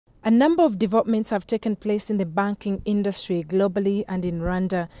A number of developments have taken place in the banking industry globally and in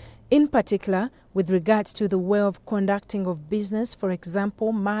Rwanda, in particular with regards to the way of conducting of business, for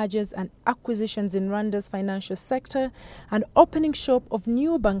example, mergers and acquisitions in Rwanda's financial sector and opening shop of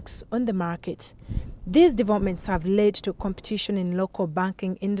new banks on the market. These developments have led to competition in local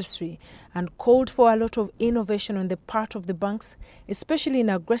banking industry and called for a lot of innovation on the part of the banks, especially in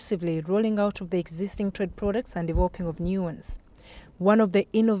aggressively rolling out of the existing trade products and developing of new ones. One of the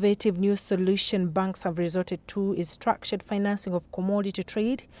innovative new solution banks have resorted to is structured financing of commodity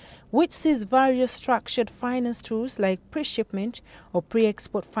trade, which sees various structured finance tools like pre-shipment or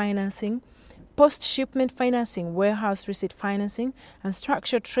pre-export financing, post-shipment financing, warehouse receipt financing, and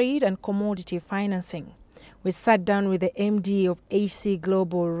structured trade and commodity financing. We sat down with the MD of AC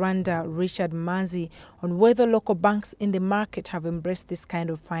Global Rwanda, Richard Manzi, on whether local banks in the market have embraced this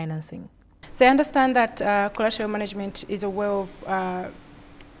kind of financing. So I understand that collateral management is a way of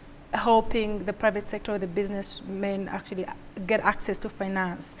helping the private sector or the businessmen actually get access to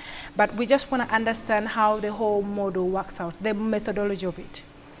finance. But we just want to understand how the whole model works out, the methodology of it.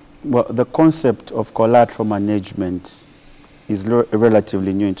 Well, the concept of collateral management is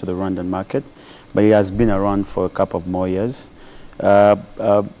relatively new into the Rwandan market, but it has been around for a couple of more years.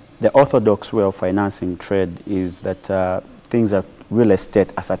 The orthodox way of financing trade is that things are real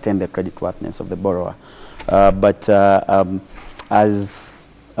estate ascertain the creditworthiness of the borrower. But as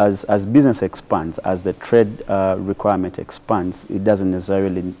business expands, as the trade requirement expands, it doesn't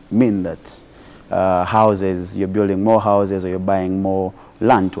necessarily mean that houses, you're building more houses or you're buying more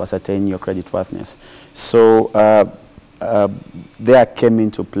land to ascertain your creditworthiness. So there came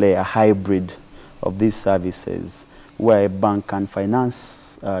into play a hybrid of these services where a bank can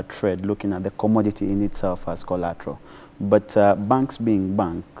finance trade looking at the commodity in itself as collateral. But banks being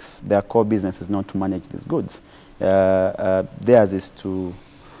banks, their core business is not to manage these goods. Theirs is to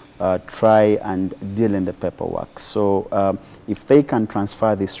try and deal in the paperwork. So if they can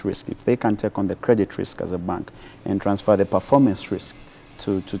transfer this risk, if they can take on the credit risk as a bank and transfer the performance risk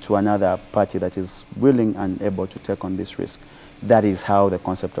to another party that is willing and able to take on this risk, that is how the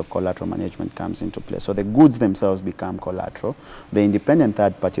concept of collateral management comes into play. So the goods themselves become collateral. The independent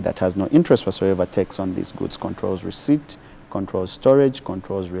third party that has no interest whatsoever takes on these goods, controls receipt, controls storage,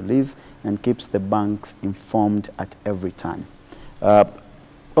 controls release, and keeps the banks informed at every turn.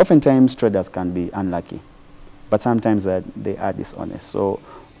 Oftentimes traders can be unlucky, but sometimes they are dishonest. So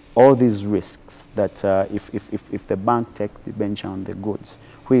all these risks that if the bank takes the venture on the goods,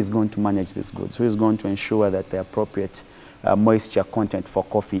 who is going to manage these goods? Who is going to ensure that the appropriate moisture content for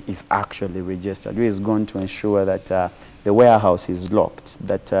coffee is actually registered? Who is going to ensure that the warehouse is locked,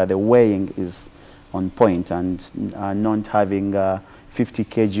 that the weighing is on point and not having 50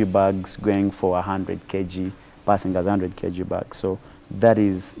 kg bags going for 100 kg, passing as 100 kg bags. So that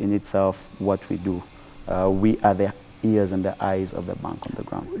is in itself what we do. We are the ears and the eyes of the bank on the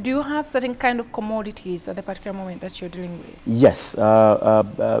ground. Do you have certain kind of commodities at the particular moment that you're dealing with? Yes.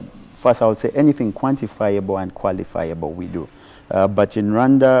 First, I would say anything quantifiable and qualifiable we do. But in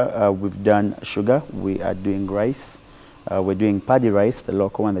Rwanda, we've done sugar, we are doing rice, we're doing paddy rice, the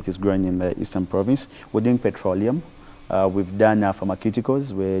local one that is grown in the eastern province. We're doing petroleum, we've done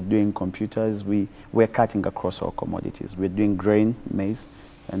pharmaceuticals, we're doing computers, we're cutting across all commodities. We're doing grain, maize,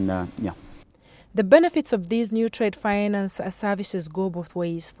 and yeah. The benefits of these new trade finance services go both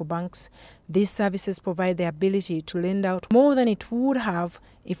ways for banks. These services provide the ability to lend out more than it would have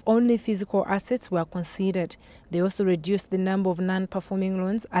if only physical assets were considered. They also reduce the number of non-performing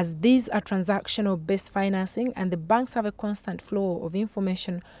loans as these are transactional-based financing and the banks have a constant flow of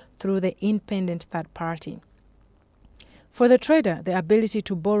information through the independent third party. For the trader, the ability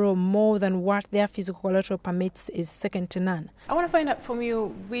to borrow more than what their physical collateral permits is second to none. I want to find out from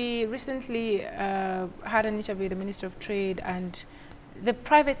you, we recently had an interview with the Minister of Trade, and the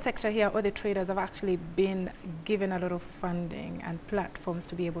private sector here, or the traders, have actually been given a lot of funding and platforms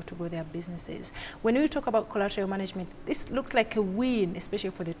to be able to grow their businesses. When we talk about collateral management, this looks like a win,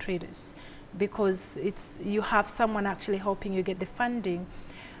 especially for the traders, because you have someone actually helping you get the funding.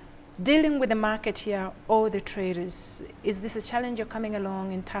 Dealing with the market here, or the traders, is this a challenge you're coming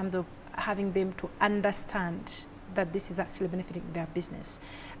along in terms of having them to understand that this is actually benefiting their business?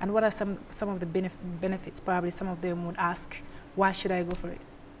 And what are some of the benefits? Probably some of them would ask, why should I go for it?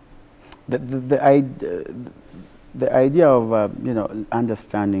 The idea of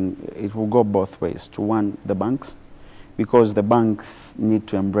understanding, it will go both ways. To one, the banks, because the banks need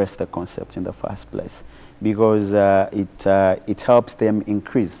to embrace the concept in the first place, because it helps them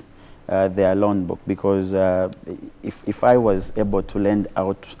increase their loan book. Because if I was able to lend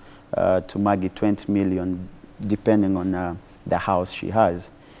out to Maggie 20 million, depending on the house she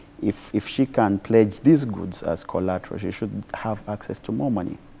has, if she can pledge these goods as collateral, she should have access to more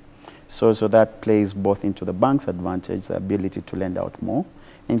money. So that plays both into the bank's advantage, the ability to lend out more,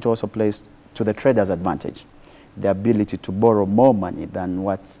 and it also plays to the trader's advantage, the ability to borrow more money than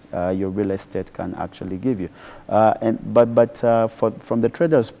what your real estate can actually give you. From the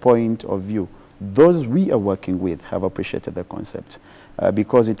trader's point of view, those we are working with have appreciated the concept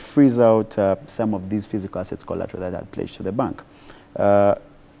because it frees out some of these physical assets collateral that are pledged to the bank.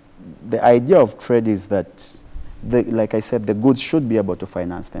 The idea of trade is that, like I said, the goods should be able to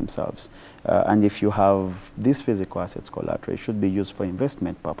finance themselves. And if you have these physical assets collateral, it should be used for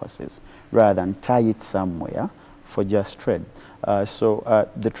investment purposes rather than tie it somewhere for just trade.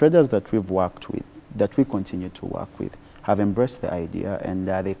 The traders that we've worked with, that we continue to work with, have embraced the idea, and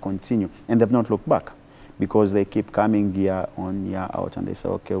they continue. And they've not looked back because they keep coming year on, year out, and they say,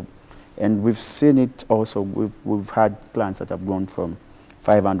 okay. And we've seen it also. We've had clients that have gone from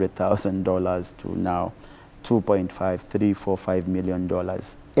 $500,000 to now $2.5, $3, $4, $5 million,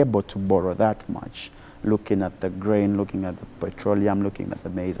 able to borrow that much, looking at the grain, looking at the petroleum, looking at the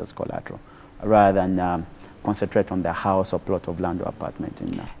maize as collateral, rather than concentrate on the house or plot of land or apartment.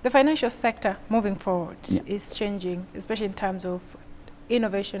 The financial sector moving forward is changing, especially in terms of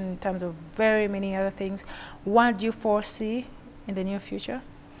innovation, in terms of very many other things. What do you foresee in the near future?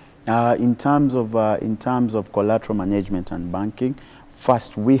 In terms of collateral management and banking,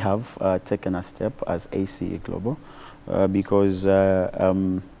 first we have taken a step as ACE Global because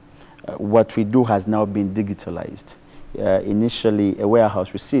what we do has now been digitalized. Initially, a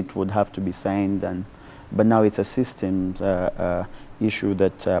warehouse receipt would have to be signed, but now it's a systems issue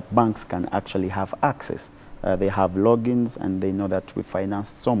that banks can actually have access. They have logins and they know that we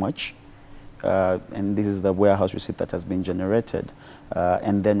financed so much. And this is the warehouse receipt that has been generated.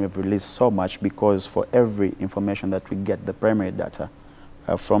 And then we've released so much because for every information that we get, the primary data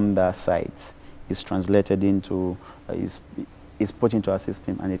from the sites is translated into, is put into our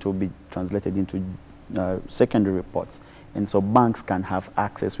system, and it will be translated into secondary reports. And so banks can have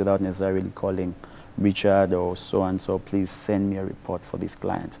access without necessarily calling Richard or so-and-so, please send me a report for this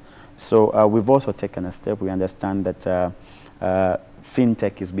client. So we've also taken a step. We understand that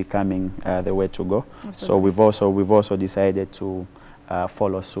fintech is becoming the way to go. Absolutely. So we've also decided to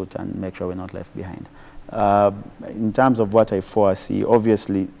follow suit and make sure we're not left behind. In terms of what I foresee,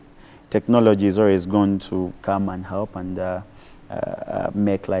 obviously technology is always going to come and help and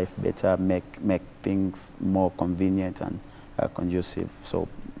make life better, make things more convenient and conducive. So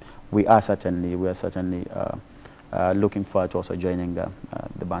we are certainly looking forward to also joining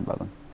the bandwagon.